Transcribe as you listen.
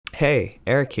Hey,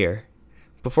 Eric here.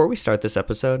 Before we start this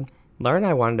episode, Laura and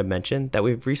I wanted to mention that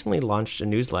we've recently launched a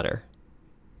newsletter.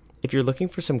 If you're looking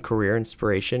for some career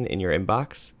inspiration in your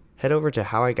inbox, head over to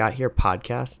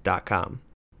howigotherepodcast.com.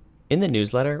 In the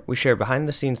newsletter, we share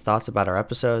behind-the-scenes thoughts about our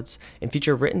episodes and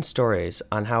feature written stories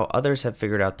on how others have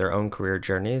figured out their own career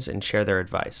journeys and share their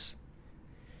advice.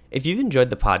 If you've enjoyed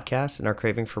the podcast and are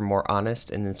craving for more honest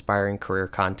and inspiring career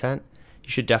content, you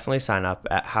should definitely sign up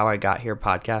at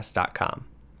howigotherepodcast.com.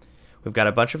 We've got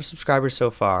a bunch of subscribers so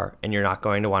far, and you're not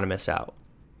going to want to miss out.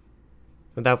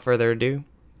 Without further ado,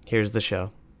 here's the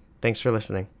show. Thanks for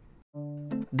listening.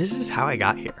 This is How I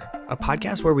Got Here, a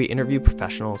podcast where we interview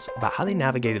professionals about how they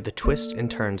navigated the twists and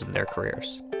turns of their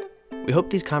careers. We hope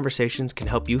these conversations can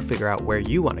help you figure out where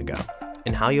you want to go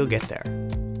and how you'll get there.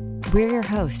 We're your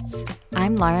hosts.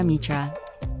 I'm Lara Mitra.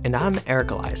 And I'm Eric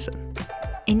Eliason.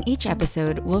 In each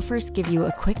episode, we'll first give you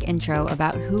a quick intro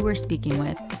about who we're speaking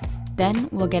with. Then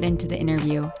we'll get into the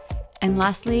interview. And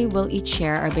lastly, we'll each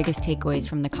share our biggest takeaways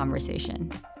from the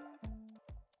conversation.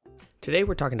 Today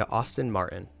we're talking to Austin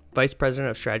Martin, Vice President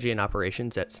of Strategy and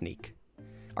Operations at Sneak.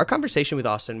 Our conversation with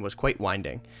Austin was quite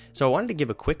winding, so I wanted to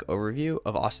give a quick overview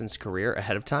of Austin's career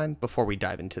ahead of time before we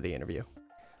dive into the interview.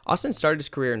 Austin started his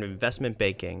career in investment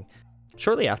banking.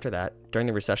 Shortly after that, during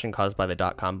the recession caused by the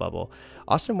dot-com bubble,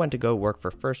 Austin went to go work for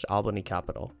First Albany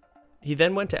Capital. He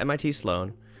then went to MIT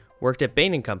Sloan, worked at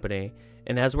Bain & Company,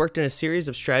 and has worked in a series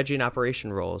of strategy and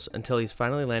operation roles until he's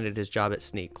finally landed his job at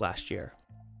Sneak last year.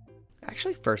 I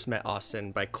actually first met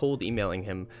Austin by cold emailing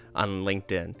him on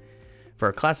LinkedIn. For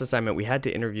a class assignment, we had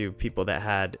to interview people that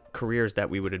had careers that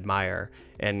we would admire,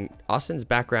 and Austin's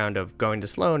background of going to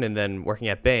Sloan and then working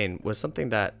at Bain was something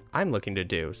that I'm looking to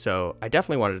do, so I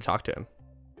definitely wanted to talk to him.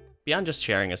 Beyond just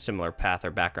sharing a similar path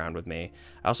or background with me,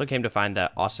 I also came to find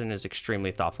that Austin is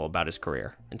extremely thoughtful about his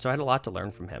career, and so I had a lot to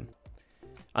learn from him.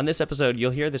 On this episode, you'll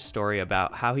hear this story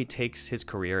about how he takes his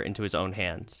career into his own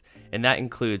hands, and that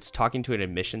includes talking to an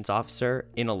admissions officer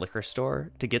in a liquor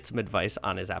store to get some advice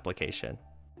on his application.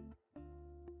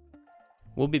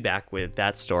 We'll be back with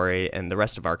that story and the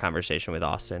rest of our conversation with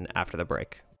Austin after the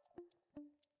break.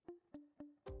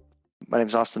 My name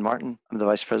is Austin Martin. I'm the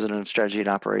Vice President of Strategy and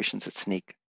Operations at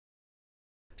Sneak.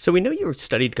 So we know you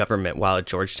studied government while at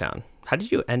Georgetown. How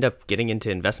did you end up getting into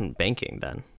investment banking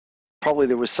then? Probably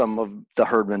there was some of the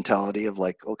herd mentality of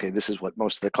like, okay, this is what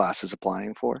most of the class is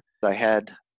applying for. I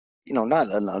had, not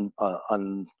a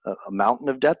mountain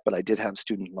of debt, but I did have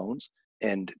student loans,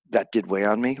 and that did weigh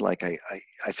on me. Like I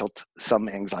felt some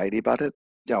anxiety about it.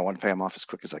 I wanted to pay them off as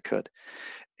quick as I could.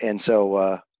 And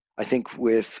so I think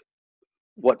with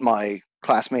what my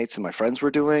classmates and my friends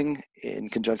were doing in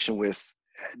conjunction with,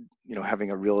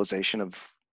 having a realization of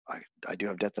I do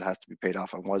have debt that has to be paid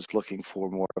off, I was looking for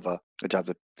more of a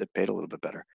job that paid a little bit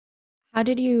better. How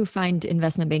did you find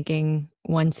investment banking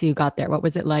once you got there? What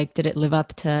was it like? Did it live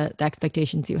up to the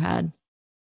expectations you had?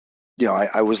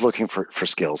 I was looking for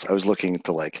skills. I was looking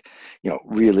to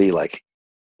really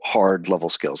hard level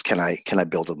skills. Can I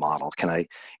build a model? Can I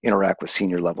interact with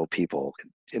senior level people?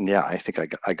 And yeah, I think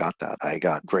I got that. I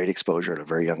got great exposure at a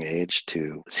very young age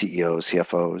to CEOs,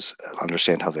 CFOs,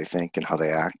 understand how they think and how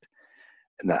they act.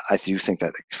 And that I do think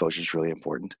that exposure is really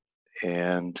important.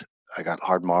 And I got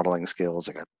hard modeling skills.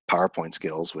 I got PowerPoint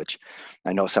skills, which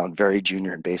I know sound very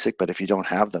junior and basic, but if you don't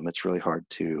have them, it's really hard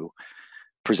to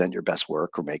present your best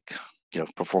work or make,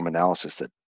 perform analysis that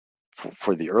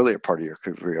for the earlier part of your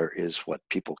career is what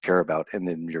people care about. And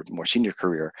then your more senior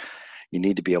career, you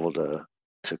need to be able to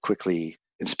quickly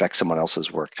inspect someone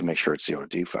else's work to make sure it's zero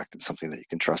defect and something that you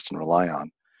can trust and rely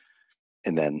on.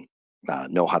 And then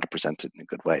know how to present it in a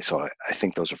good way. So I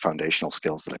think those are foundational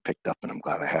skills that I picked up, and I'm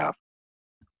glad I have.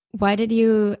 Why did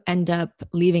you end up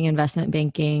leaving investment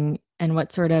banking, and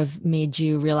what sort of made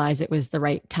you realize it was the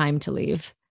right time to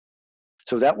leave?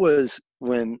 So that was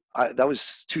that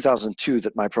was 2002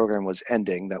 that my program was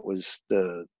ending. We're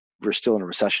still in a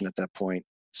recession at that point.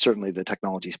 Certainly the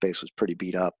technology space was pretty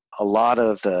beat up. A lot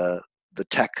of the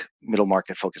tech middle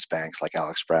market focused banks like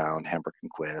Alex Brown, Hamburg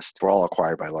and Quist were all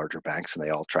acquired by larger banks, and they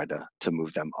all tried to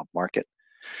move them up market.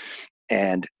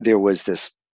 And there was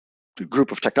this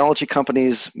group of technology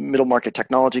companies, middle market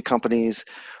technology companies,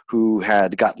 who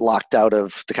had got locked out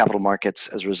of the capital markets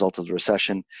as a result of the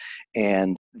recession.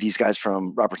 And these guys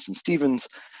from Robertson Stephens,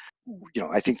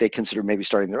 I think they considered maybe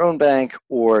starting their own bank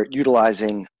or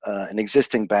utilizing an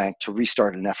existing bank to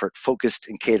restart an effort focused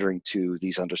in catering to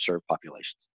these underserved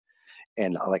populations.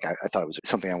 And I thought it was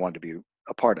something I wanted to be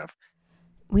a part of.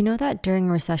 We know that during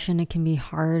a recession, it can be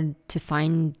hard to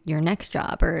find your next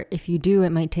job, or if you do, it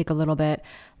might take a little bit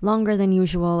longer than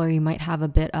usual, or you might have a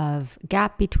bit of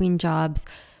gap between jobs.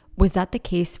 Was that the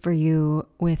case for you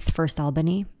with First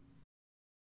Albany?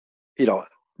 You know,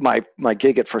 my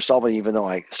gig at First Albany, even though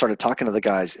I started talking to the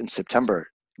guys in September,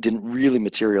 didn't really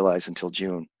materialize until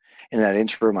June. In that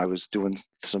interim, I was doing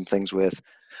some things with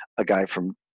a guy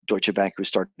from Deutsche Bank who was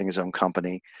starting his own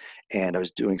company, and I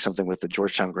was doing something with a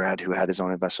Georgetown grad who had his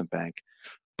own investment bank.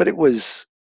 But it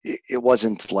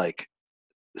wasn't like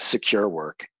secure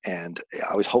work, and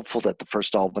I was hopeful that the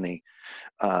First Albany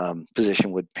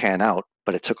position would pan out,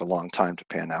 but it took a long time to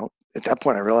pan out. At that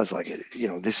point, I realized, like,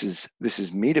 this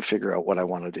is me to figure out what I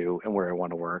want to do and where I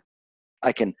want to work.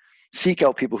 I can seek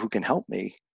out people who can help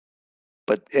me,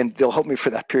 and they'll help me for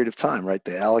that period of time, right?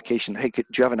 The allocation. Hey, do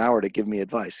you have an hour to give me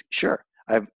advice? Sure.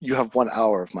 You have 1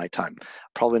 hour of my time.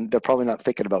 They're probably not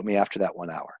thinking about me after that 1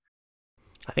 hour.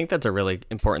 I think that's a really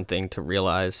important thing to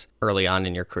realize early on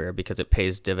in your career because it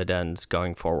pays dividends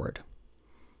going forward.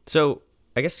 So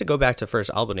I guess to go back to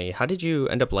First Albany, how did you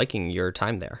end up liking your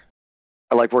time there?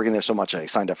 I like working there so much. I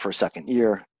signed up for a second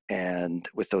year and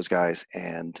with those guys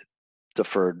and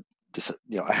deferred.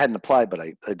 I hadn't applied, but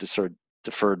I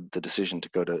deferred the decision to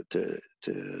go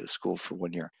to school for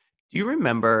 1 year. Do you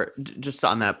remember, just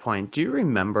on that point, do you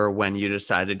remember when you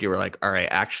decided you were like, all right,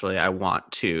 actually, I want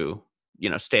to,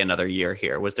 stay another year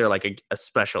here? Was there like a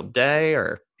special day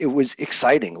or? It was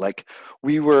exciting. Like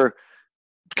we were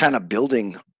kind of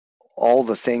building all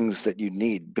the things that you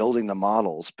need, building the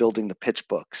models, building the pitch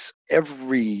books.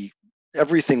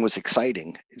 Everything was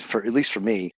exciting, at least for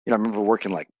me. I remember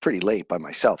working like pretty late by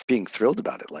myself, being thrilled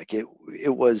about it. Like it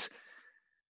was,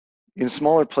 in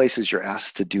smaller places, you're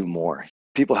asked to do more.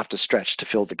 People have to stretch to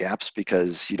fill the gaps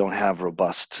because you don't have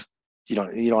you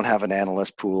don't have an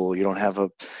analyst pool, you don't have a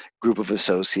group of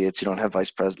associates, you don't have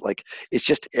vice president. Like it's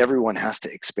just everyone has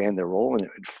to expand their role, and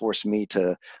it would force me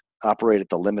to operate at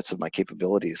the limits of my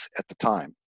capabilities at the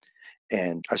time.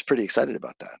 And I was pretty excited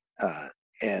about that.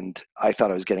 And I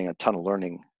thought I was getting a ton of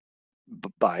learning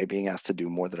by being asked to do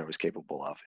more than I was capable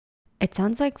of. It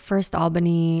sounds like First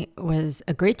Albany was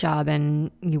a great job and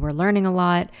you were learning a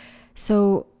lot.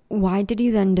 So why did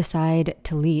you then decide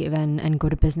to leave and go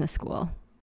to business school?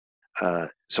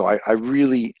 So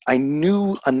I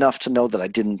knew enough to know that I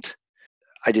didn't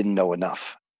know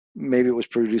enough. Maybe it was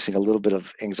producing a little bit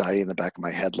of anxiety in the back of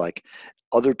my head, like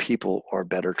other people are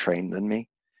better trained than me,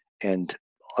 and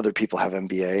other people have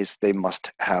MBAs. They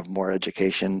must have more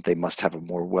education. They must have a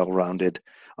more well-rounded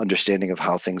understanding of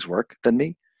how things work than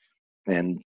me.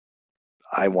 And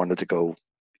I wanted to go,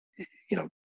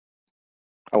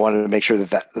 I wanted to make sure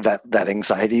that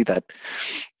anxiety,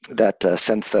 that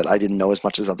sense that I didn't know as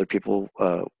much as other people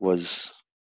was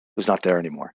not there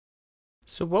anymore.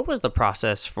 So what was the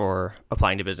process for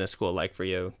applying to business school like for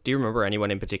you? Do you remember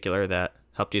anyone in particular that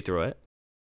helped you through it?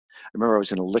 I remember I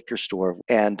was in a liquor store,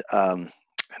 and I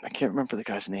can't remember the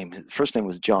guy's name. His first name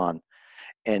was John,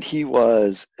 and he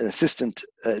was an assistant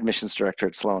admissions director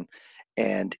at Sloan.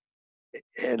 And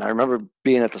I remember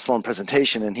being at the Sloan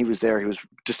presentation, and he was there. He was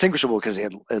distinguishable because he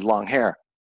had long hair,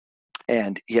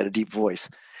 and he had a deep voice.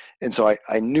 And so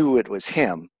I knew it was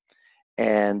him.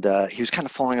 And he was kind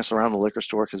of following us around the liquor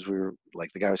store because we were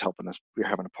like, the guy was helping us. We were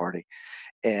having a party.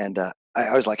 And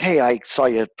I was like, hey, I saw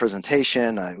your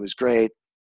presentation. It was great.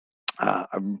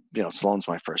 Sloan's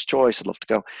my first choice. I'd love to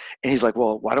go. And he's like,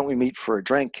 well, why don't we meet for a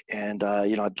drink? And,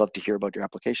 I'd love to hear about your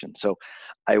application. So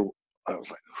I was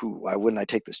like, why wouldn't I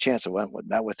take this chance? I went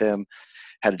met with him,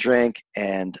 had a drink,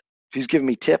 and he was giving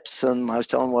me tips. And I was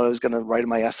telling him what I was going to write in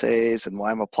my essays and why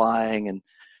I'm applying. And,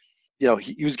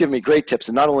 he was giving me great tips.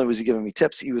 And not only was he giving me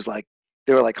tips, he was like,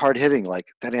 they were like hard hitting, like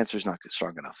that answer is not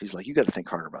strong enough. He's like, you got to think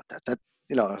harder about that. I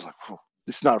was like, oh,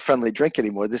 this is not a friendly drink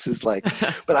anymore. This is like,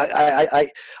 but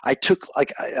I took,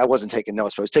 like, I wasn't taking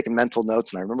notes, but I was taking mental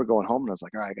notes. And I remember going home and I was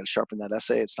like, all right, I got to sharpen that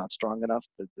essay. It's not strong enough.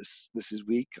 This is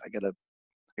weak. I got to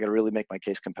really make my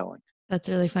case compelling. That's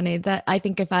really funny. That I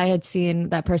think if I had seen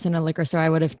that person in a liquor store, I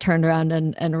would have turned around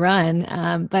and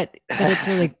run. But it's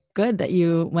really good that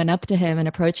you went up to him and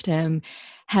approached him.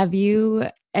 Have you,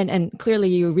 and clearly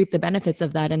you reap the benefits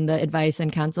of that in the advice and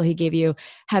counsel he gave you.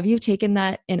 Have you taken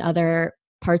that in other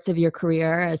parts of your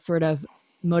career as sort of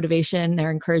motivation or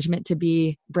encouragement to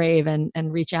be brave and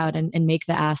reach out and make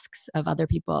the asks of other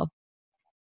people?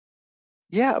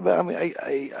 Yeah, but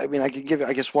I mean, I could give,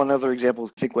 I guess, one other example.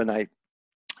 I think when I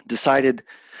decided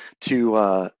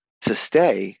to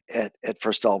stay at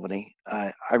First Albany,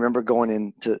 I remember going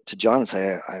in to John and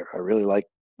say, I really like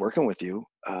working with you,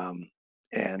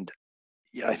 and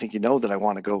yeah, I think that I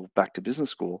want to go back to business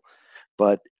school,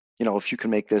 but if you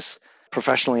can make this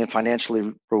professionally and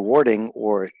financially rewarding,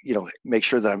 or make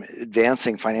sure that I'm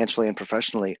advancing financially and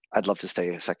professionally, I'd love to stay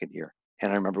a second year.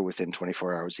 And I remember within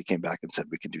 24 hours, he came back and said,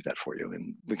 we can do that for you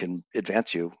and we can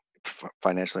advance you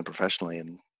financially and professionally.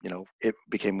 And, it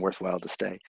became worthwhile to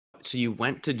stay. So you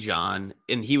went to John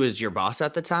and he was your boss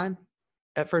at the time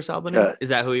at First Albany? Uh, Is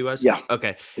that who he was? yeah.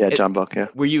 Okay. Yeah, John Buck, yeah.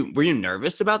 Were you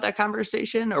nervous about that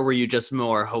conversation or were you just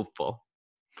more hopeful?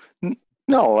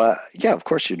 No, yeah, of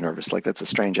course you're nervous. Like, that's a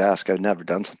strange ask. I've never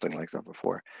done something like that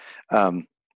before.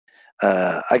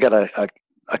 I got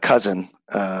a cousin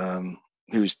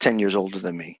who's 10 years older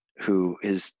than me, who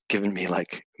is giving me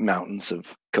like mountains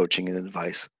of coaching and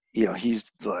advice. He's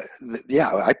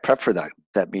I prep for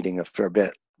that meeting a fair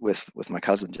bit with my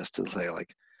cousin, just to say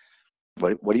like,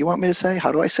 what do you want me to say?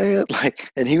 How do I say it? Like,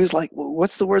 and he was like, well,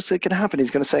 what's the worst that can happen?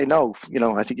 He's going to say no.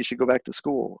 I think you should go back to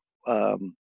school.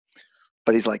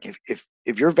 But he's like,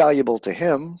 if you're valuable to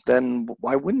him, then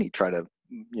why wouldn't he try to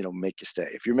make you stay?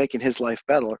 If you're making his life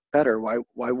better, why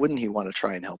wouldn't he want to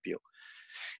try and help you?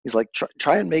 He's like,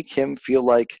 try and make him feel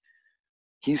like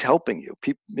he's helping you.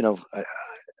 People,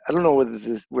 I don't know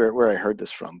whether where I heard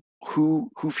this from. Who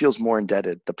feels more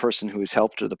indebted, the person who is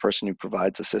helped or the person who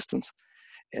provides assistance?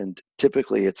 And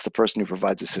typically, it's the person who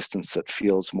provides assistance that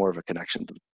feels more of a connection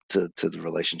to the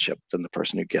relationship than the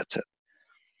person who gets it.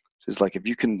 So it's like, if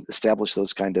you can establish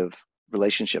those kind of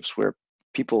relationships where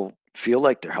people feel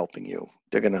like they're helping you,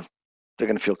 they're gonna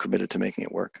feel committed to making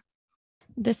it work.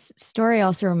 This story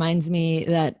also reminds me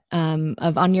that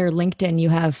of on your LinkedIn, you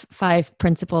have 5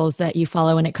 principles that you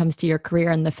follow when it comes to your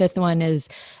career. And the 5th one is,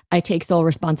 I take sole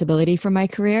responsibility for my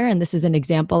career. And this is an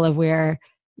example of where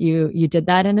you did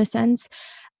that in a sense.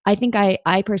 I think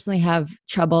I personally have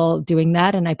trouble doing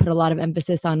that. And I put a lot of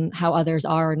emphasis on how others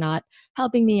are not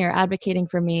helping me or advocating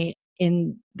for me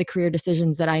in the career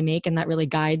decisions that I make. And that really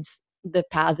guides the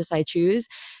paths I choose.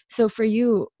 So for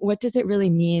you, what does it really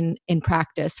mean in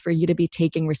practice for you to be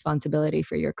taking responsibility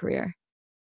for your career?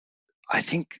 I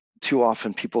think too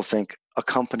often people think a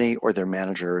company or their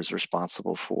manager is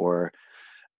responsible for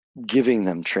giving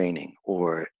them training,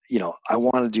 or, I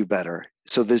want to do better.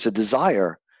 So there's a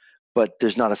desire, but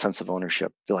there's not a sense of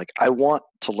ownership. They're like, I want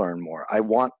to learn more. I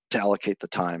want to allocate the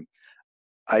time.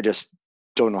 I just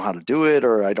don't know how to do it,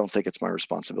 or I don't think it's my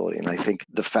responsibility. And I think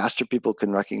the faster people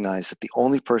can recognize that the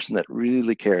only person that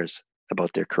really cares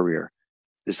about their career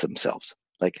is themselves.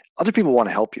 Like, other people want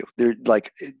to help you. They're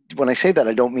like, when I say that,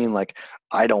 I don't mean like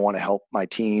I don't want to help my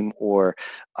team, or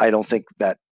I don't think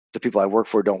that the people I work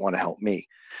for don't want to help me.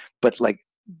 But like,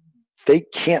 they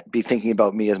can't be thinking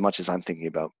about me as much as I'm thinking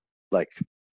about like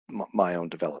my own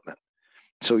development.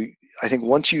 So I think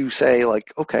once you say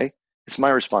like, okay, it's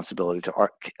my responsibility to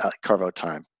carve out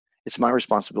time. It's my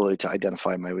responsibility to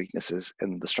identify my weaknesses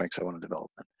and the strengths I want to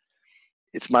develop.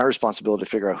 It's my responsibility to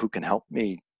figure out who can help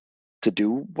me to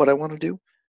do what I want to do.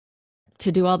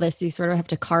 To do all this, you sort of have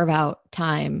to carve out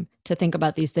time to think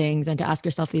about these things and to ask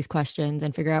yourself these questions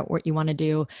and figure out what you want to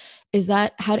do. Is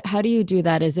that, how do you do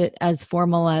that? Is it as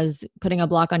formal as putting a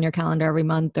block on your calendar every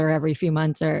month or every few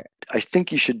months? Or I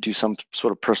think you should do some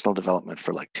sort of personal development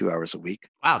for like 2 hours a week.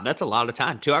 Wow, that's a lot of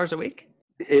time. 2 hours a week?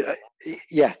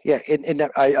 Yeah. And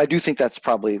I do think that's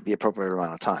probably the appropriate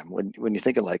amount of time. When you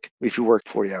think of like, if you work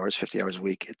 40 hours, 50 hours a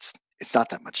week, it's not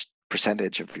that much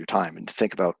percentage of your time. And to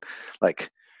think about like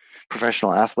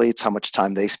professional athletes, how much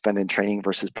time they spend in training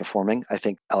versus performing, I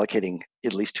think allocating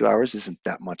at least 2 hours isn't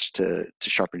that much to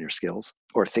sharpen your skills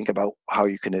or think about how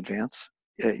you can advance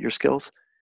your skills.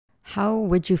 How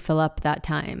would you fill up that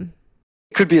time?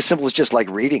 It could be as simple as just like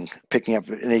reading, picking up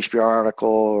an HBR article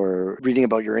or reading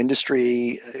about your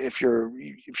industry. If you're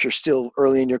still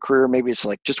early in your career, maybe it's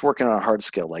like just working on a hard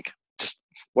skill, like just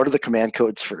what are the command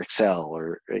codes for Excel,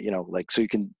 or like, so you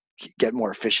can get more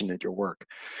efficient at your work.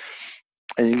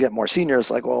 And you get more seniors,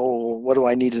 like, well, what do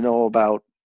I need to know about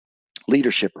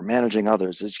leadership or managing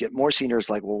others? As you get more seniors,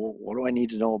 like, well, what do I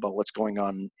need to know about what's going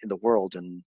on in the world?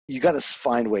 And you got to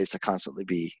find ways to constantly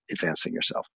be advancing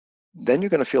yourself. Then you're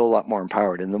going to feel a lot more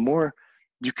empowered. And the more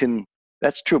you can,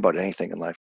 that's true about anything in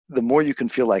life, the more you can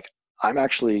feel like I'm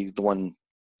actually the one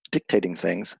dictating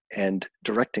things and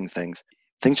directing things,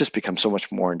 things just become so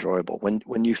much more enjoyable.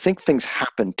 When you think things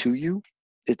happen to you,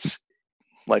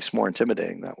 life's more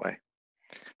intimidating that way.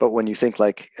 But when you think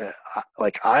like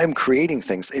I'm creating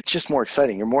things, it's just more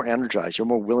exciting. You're more energized. You're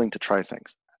more willing to try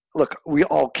things. Look, we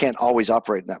all can't always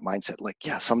operate in that mindset. Like,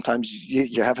 yeah, sometimes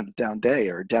you're having a down day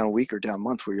or a down week or down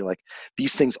month where you're like,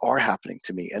 these things are happening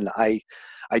to me and I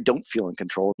don't feel in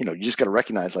control. You just got to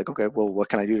recognize like, okay, well, what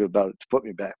can I do about it to put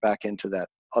me back into that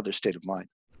other state of mind?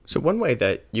 So one way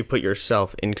that you put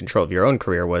yourself in control of your own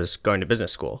career was going to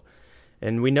business school.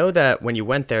 And we know that when you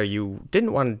went there, you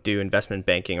didn't want to do investment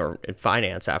banking or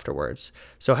finance afterwards.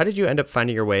 So how did you end up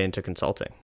finding your way into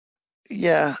consulting?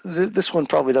 Yeah, this one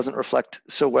probably doesn't reflect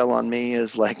so well on me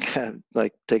as like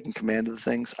like taking command of the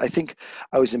things. I think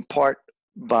I was in part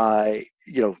by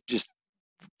just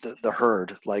the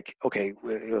herd. Like, okay,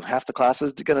 half the class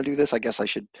is going to do this. I guess I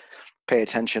should pay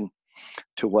attention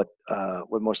to what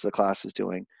most of the class is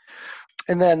doing.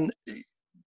 And then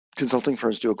consulting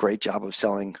firms do a great job of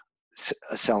selling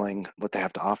what they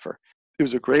have to offer. It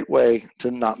was a great way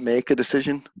to not make a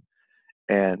decision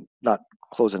and not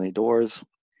close any doors.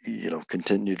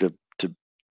 Continue to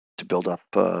build up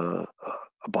a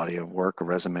body of work, a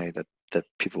resume that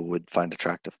people would find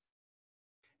attractive.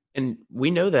 And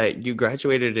we know that you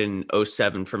graduated in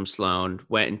 '07 from Sloan,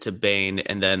 went into Bain,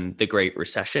 and then the Great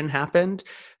Recession happened.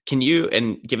 Can you,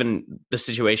 and given the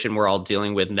situation we're all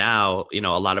dealing with now, a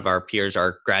lot of our peers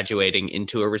are graduating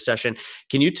into a recession.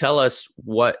 Can you tell us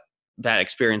what that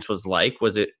experience was like?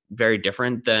 Was it very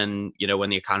different than, when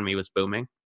the economy was booming?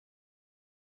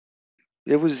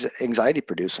 It was anxiety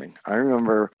producing. I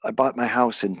remember I bought my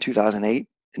house in 2008.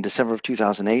 In December of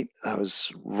 2008, I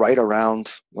was right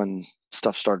around when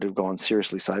stuff started going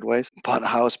seriously sideways. Bought a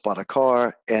house, bought a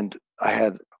car, and I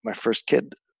had my first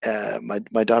kid.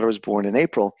 My daughter was born in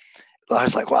April. I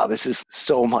was like, wow, this is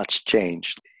so much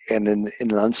change. And in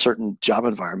an uncertain job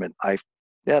environment,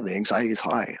 the anxiety is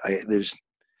high.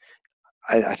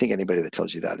 I think anybody that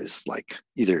tells you that is like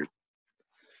either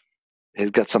has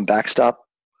got some backstop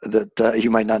that you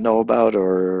might not know about,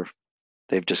 or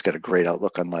they've just got a great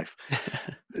outlook on life.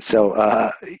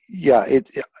 So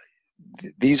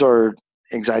these are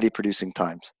anxiety producing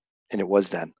times, and it was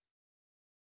then.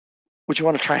 What you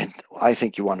want to try and I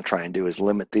think you want to try and do is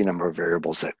limit the number of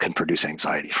variables that can produce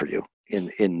anxiety for you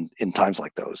in times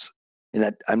like those. And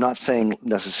that I'm not saying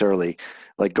necessarily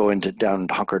like go into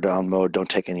hunker down mode, don't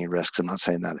take any risks. I'm not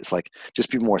saying that. It's like just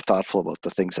be more thoughtful about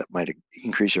the things that might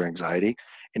increase your anxiety.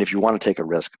 And if you want to take a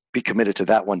risk, be committed to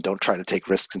that one. Don't try to take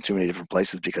risks in too many different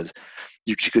places, because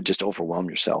you could just overwhelm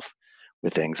yourself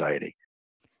with anxiety.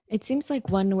 It seems like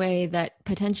one way that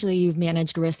potentially you've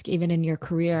managed risk even in your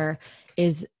career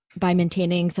is by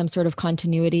maintaining some sort of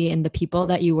continuity in the people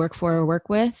that you work for or work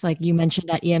with. Like you mentioned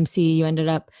at EMC, you ended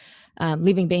up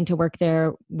leaving Bain to work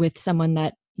there with someone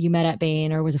that you met at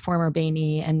Bain or was a former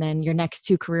Bainee. And then your next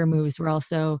two career moves were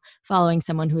also following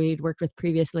someone who you'd worked with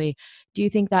previously. Do you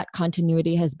think that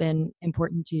continuity has been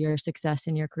important to your success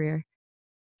in your career?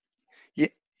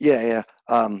 Yeah.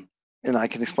 And I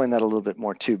can explain that a little bit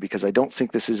more too, because I don't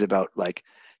think this is about like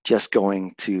just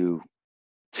going to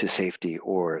safety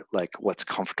or like what's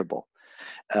comfortable.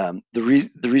 The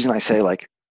reason I say like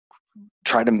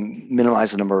try to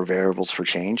minimize the number of variables for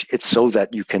change, it's so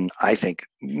that you can, I think,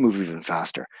 move even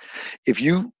faster. If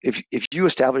you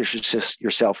establish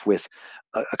yourself with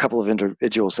a couple of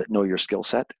individuals that know your skill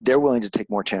set, they're willing to take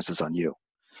more chances on you,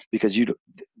 because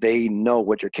they know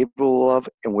what you're capable of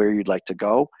and where you'd like to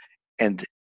go. And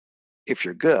if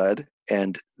you're good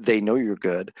and they know you're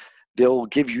good, they'll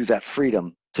give you that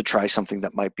freedom to try something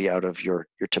that might be out of your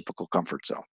typical comfort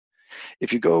zone.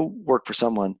 If you go work for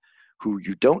someone who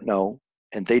you don't know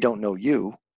and they don't know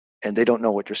you and they don't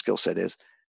know what your skill set is,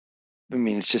 I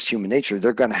mean, it's just human nature.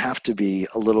 They're going to have to be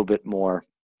a little bit more,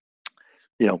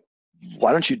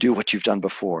 why don't you do what you've done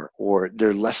before? Or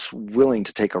they're less willing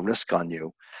to take a risk on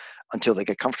you until they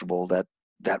get comfortable that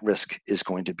that risk is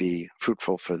going to be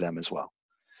fruitful for them as well.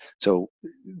 So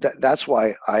that's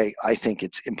why I think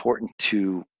it's important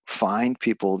to find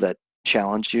people that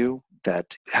challenge you,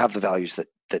 that have the values that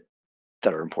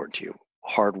are important to you.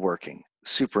 Hardworking,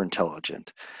 super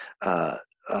intelligent,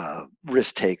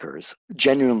 risk takers,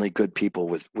 genuinely good people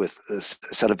with a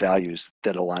set of values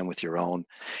that align with your own,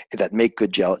 that make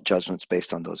good judgments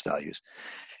based on those values,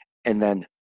 and then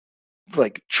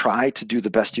like try to do the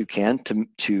best you can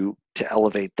to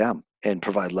elevate them and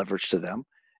provide leverage to them,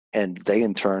 and they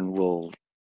in turn will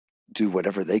do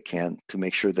whatever they can to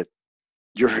make sure that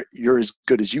you're as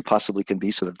good as you possibly can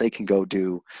be, so that they can go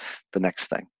do the next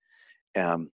thing.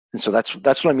 And so that's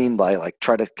what I mean by like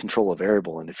try to control a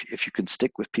variable. And if you can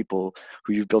stick with people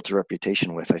who you've built a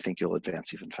reputation with, I think you'll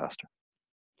advance even faster.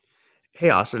 Hey,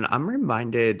 Austin, I'm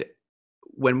reminded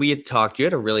when we had talked, you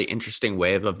had a really interesting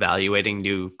way of evaluating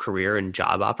new career and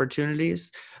job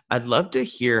opportunities. I'd love to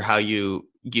hear how you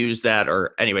use that,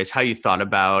 or anyways, how you thought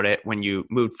about it when you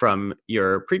moved from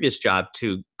your previous job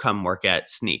to come work at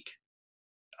Sneak.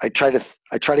 I try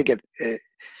to get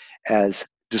as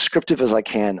descriptive as I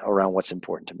can around what's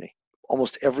important to me.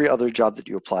 Almost every other job that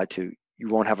you apply to, you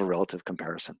won't have a relative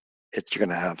comparison. You're going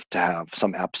to have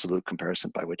some absolute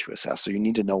comparison by which you assess. So you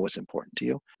need to know what's important to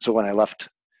you. So when I left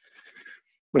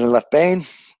Bain,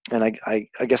 and I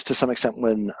guess to some extent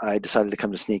when I decided to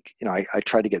come to Sneak, I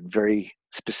tried to get very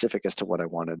specific as to what I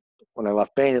wanted. when I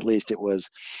left Bain, at least, it was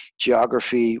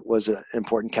geography was an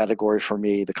important category for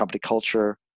me, the company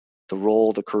culture, the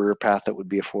role, the career path that would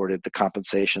be afforded, the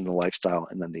compensation, the lifestyle,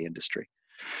 and then the industry.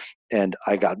 And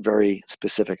I got very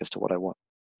specific as to what I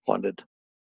wanted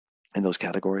in those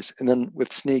categories. And then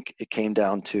with Sneak, it came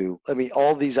down to,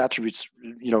 all these attributes,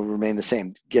 remain the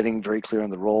same. Getting very clear on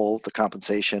the role, the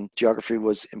compensation, geography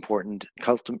was important,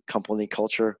 company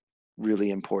culture,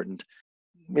 really important.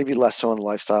 Maybe less so in the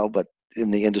lifestyle, but in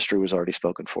the industry was already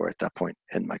spoken for at that point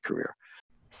in my career.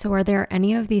 So are there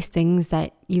any of these things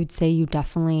that you'd say you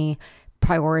definitely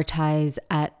prioritize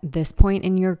at this point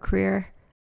in your career?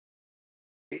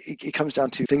 It comes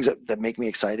down to things that make me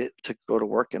excited to go to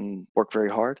work and work very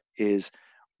hard, is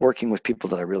working with people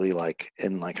that I really like.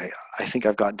 And I think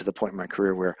I've gotten to the point in my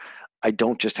career where I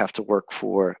don't just have to work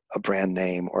for a brand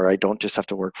name, or I don't just have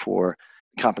to work for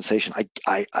compensation.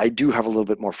 I do have a little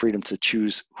bit more freedom to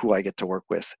choose who I get to work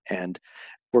with, and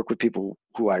work with people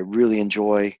who I really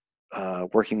enjoy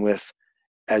working with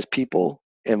as people.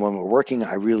 And when we're working,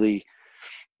 I really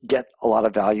get a lot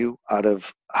of value out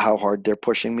of how hard they're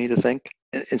pushing me to think.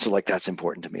 And so that's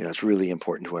important to me. That's really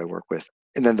important who I work with.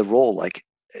 And then the role,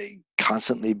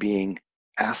 constantly being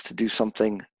asked to do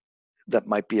something that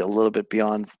might be a little bit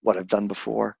beyond what I've done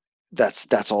before.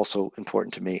 That's also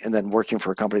important to me. And then working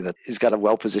for a company that has got a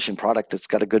well-positioned product, that's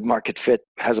got a good market fit,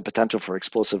 has a potential for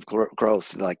explosive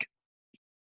growth.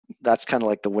 That's kind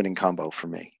of the winning combo for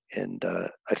me. And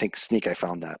I think Sneak, I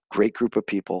found that great group of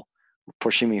people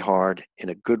pushing me hard in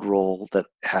a good role that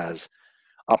has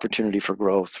opportunity for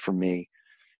growth for me,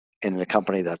 and in a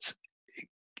company that's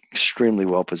extremely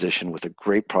well positioned with a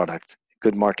great product,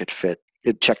 good market fit.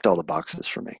 It checked all the boxes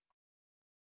for me.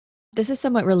 This is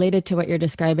somewhat related to what you're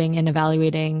describing in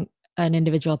evaluating an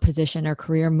individual position or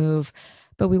career move,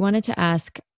 but we wanted to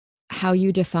ask how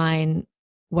you define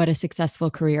what a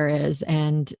successful career is,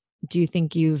 and do you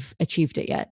think you've achieved it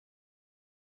yet?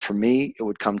 For me, it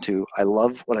would come to, I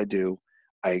love what I do.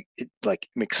 I'm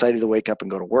excited to wake up and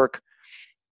go to work.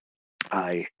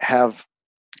 I have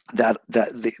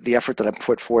the effort that I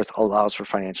put forth allows for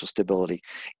financial stability,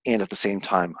 and at the same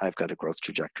time, I've got a growth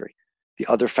trajectory. The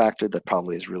other factor that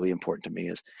probably is really important to me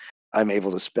is I'm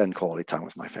able to spend quality time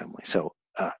with my family. So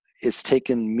it's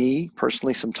taken me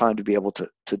personally some time to be able to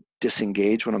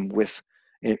disengage when I'm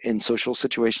in social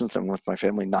situations and with my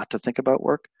family, not to think about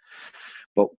work.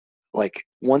 But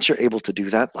once you're able to do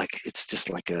that, it's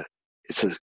just it's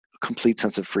a complete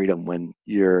sense of freedom when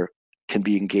you're can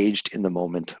be engaged in the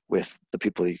moment with the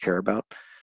people you care about.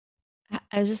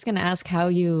 I was just going to ask how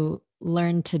you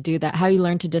learn to do that, how you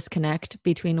learn to disconnect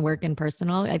between work and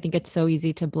personal. I think it's so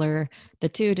easy to blur the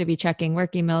two, to be checking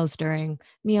work emails during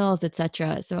meals,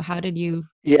 etc. So how did you?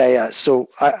 Yeah. So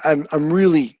I'm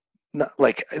really not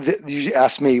you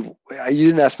asked me. You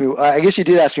didn't ask me. I guess you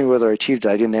did ask me whether I achieved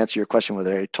it. I didn't answer your question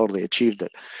whether I totally achieved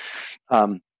it.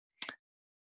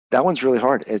 That one's really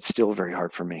hard. It's still very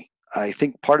hard for me. I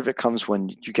think part of it comes when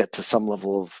you get to some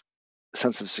level of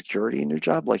sense of security in your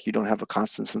job. You don't have a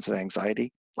constant sense of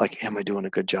anxiety. Am I doing a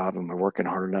good job? Am I working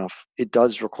hard enough? It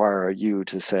does require you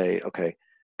to say, okay,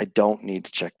 I don't need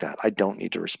to check that. I don't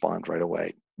need to respond right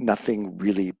away. Nothing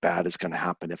really bad is going to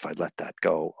happen if I let that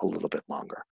go a little bit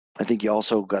longer. I think you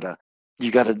also gotta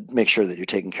make sure that you're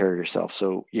taking care of yourself.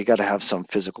 So you got to have some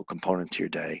physical component to your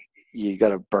day. You got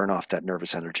to burn off that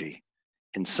nervous energy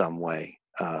in some way.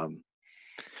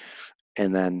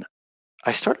 And then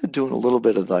I started doing a little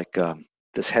bit of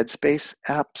this Headspace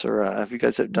apps, or have you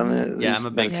guys ever done it? Yeah, I'm a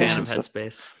big fan of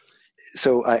Headspace.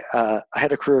 So I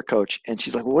had a career coach, and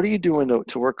she's like, well, "What are you doing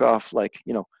to work off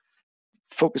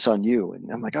focus on you?" And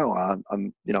I'm like, "Oh,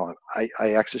 I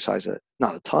exercise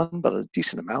not a ton, but a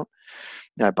decent amount.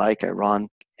 I bike, I run."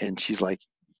 And she's like,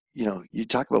 "You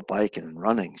talk about biking and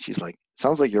running." She's like,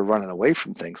 "Sounds like you're running away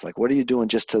from things. What are you doing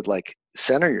just to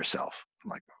center yourself?" I'm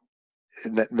like,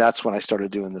 that's when I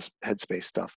started doing this Headspace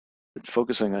stuff.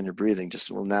 Focusing on your breathing just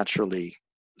will naturally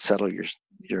settle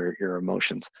your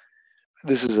emotions.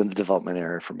 This is a development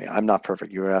area for me. I'm not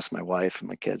perfect. You were asking my wife and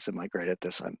my kids, am I great at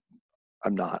this?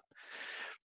 I'm not.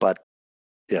 But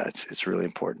yeah, it's really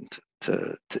important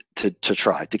to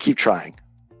try, to keep trying.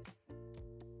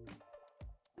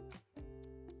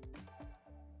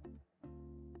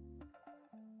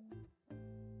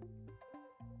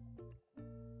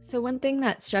 So one thing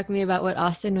that struck me about what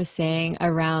Austin was saying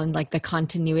around the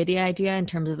continuity idea, in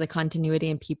terms of the continuity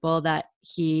in people that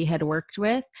he had worked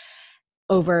with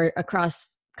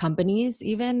across companies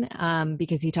even,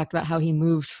 because he talked about how he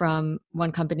moved from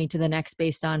one company to the next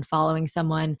based on following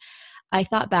someone. I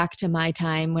thought back to my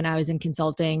time when I was in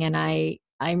consulting, and I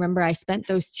remember I spent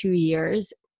those 2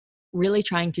 years really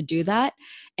trying to do that.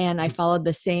 And I followed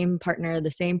the same partner,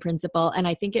 the same principle. And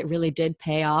I think it really did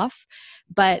pay off.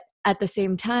 But at the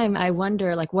same time, I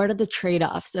wonder, like, what are the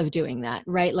trade-offs of doing that,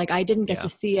 right? Like, I didn't get to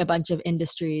see a bunch of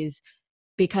industries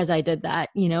because I did that,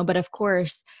 but of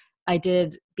course I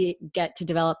did get to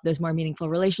develop those more meaningful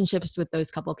relationships with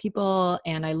those couple people.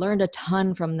 And I learned a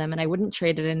ton from them, and I wouldn't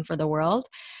trade it in for the world.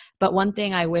 But one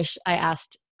thing I wish I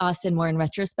asked Austin more in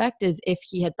retrospect is if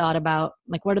he had thought about,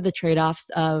 like, what are the trade-offs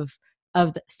of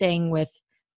staying with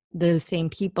those same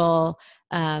people,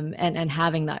 and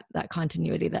having that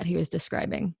continuity that he was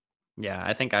describing. Yeah,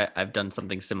 I think I've done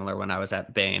something similar when I was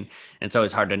at Bain. And it's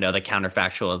always hard to know the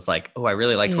counterfactual. It's like, oh, I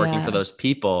really liked working for those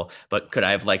people, but could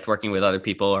I have liked working with other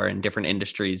people or in different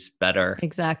industries better?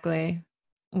 Exactly.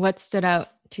 What stood out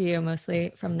to you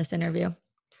mostly from this interview?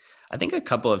 I think a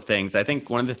couple of things. I think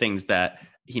one of the things that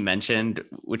he mentioned,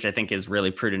 which I think is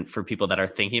really prudent for people that are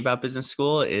thinking about business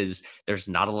school, is there's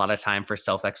not a lot of time for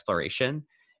self-exploration.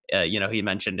 He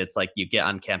mentioned it's like you get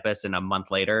on campus and a month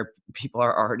later, people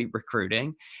are already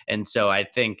recruiting. And so I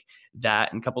think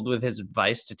that, and coupled with his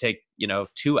advice to take,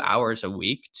 2 hours a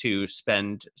week to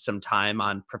spend some time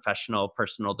on professional,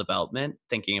 personal development,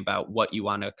 thinking about what you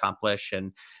want to accomplish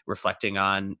and reflecting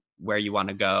on where you want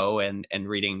to go, and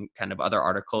reading kind of other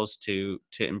articles to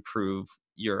improve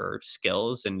your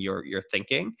skills and your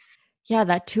thinking. Yeah,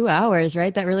 that 2 hours,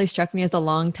 right? That really struck me as a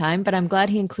long time, but I'm glad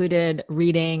he included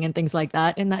reading and things like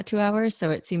that in that 2 hours.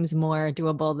 So it seems more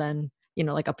doable than,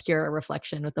 like a pure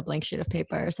reflection with a blank sheet of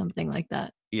paper or something like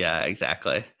that. Yeah,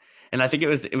 exactly. And I think it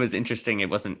was interesting. It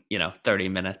wasn't, 30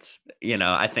 minutes,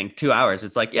 I think 2 hours,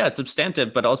 it's like, yeah, it's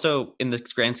substantive, but also in the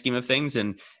grand scheme of things,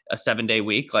 in a 7-day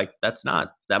week, like that's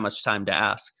not that much time to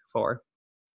ask for.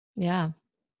 Yeah.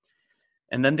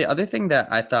 And then the other thing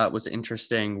that I thought was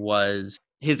interesting was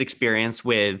his experience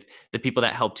with the people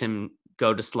that helped him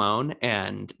go to Sloan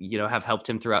and, have helped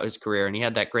him throughout his career. And he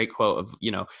had that great quote of,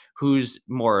 who's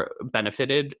more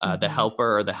benefited, the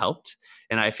helper or the helped.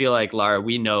 And I feel like, Lara,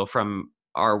 we know from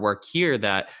our work here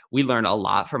that we learn a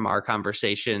lot from our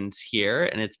conversations here,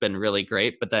 and it's been really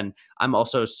great. But then I'm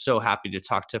also so happy to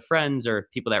talk to friends or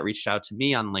people that reached out to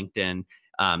me on LinkedIn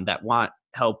that want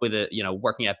help with it,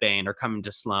 working at Bain or coming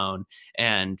to Sloan.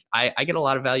 And I get a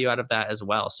lot of value out of that as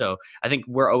well. So I think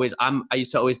I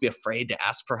used to always be afraid to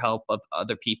ask for help of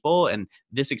other people. And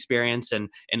this experience and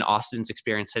Austin's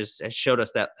experience has showed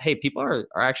us that, hey, people are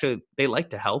actually, they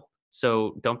like to help.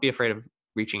 So don't be afraid of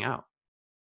reaching out.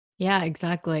 Yeah,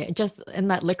 exactly. Just in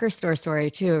that liquor store story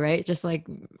too, right? Just like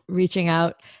reaching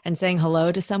out and saying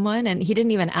hello to someone. And he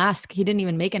didn't even ask. He didn't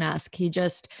even make an ask. He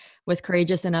just was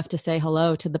courageous enough to say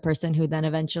hello to the person who then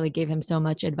eventually gave him so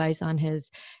much advice on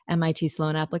his MIT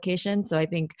Sloan application. So I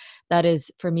think that is,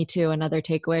 for me too, another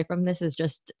takeaway from this is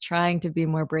just trying to be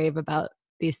more brave about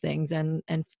these things and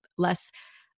less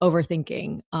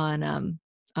overthinking on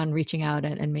reaching out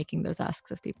and making those asks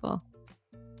of people.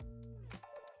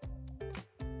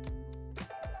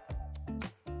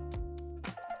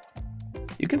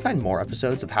 You can find more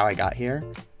episodes of How I Got Here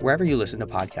wherever you listen to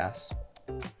podcasts.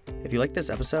 If you like this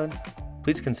episode,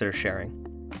 please consider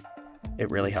sharing.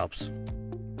 It really helps.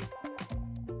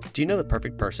 Do you know the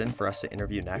perfect person for us to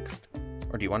interview next?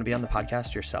 Or do you want to be on the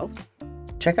podcast yourself?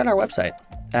 Check out our website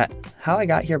at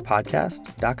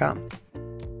howigotherepodcast.com.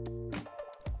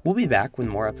 We'll be back with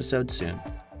more episodes soon.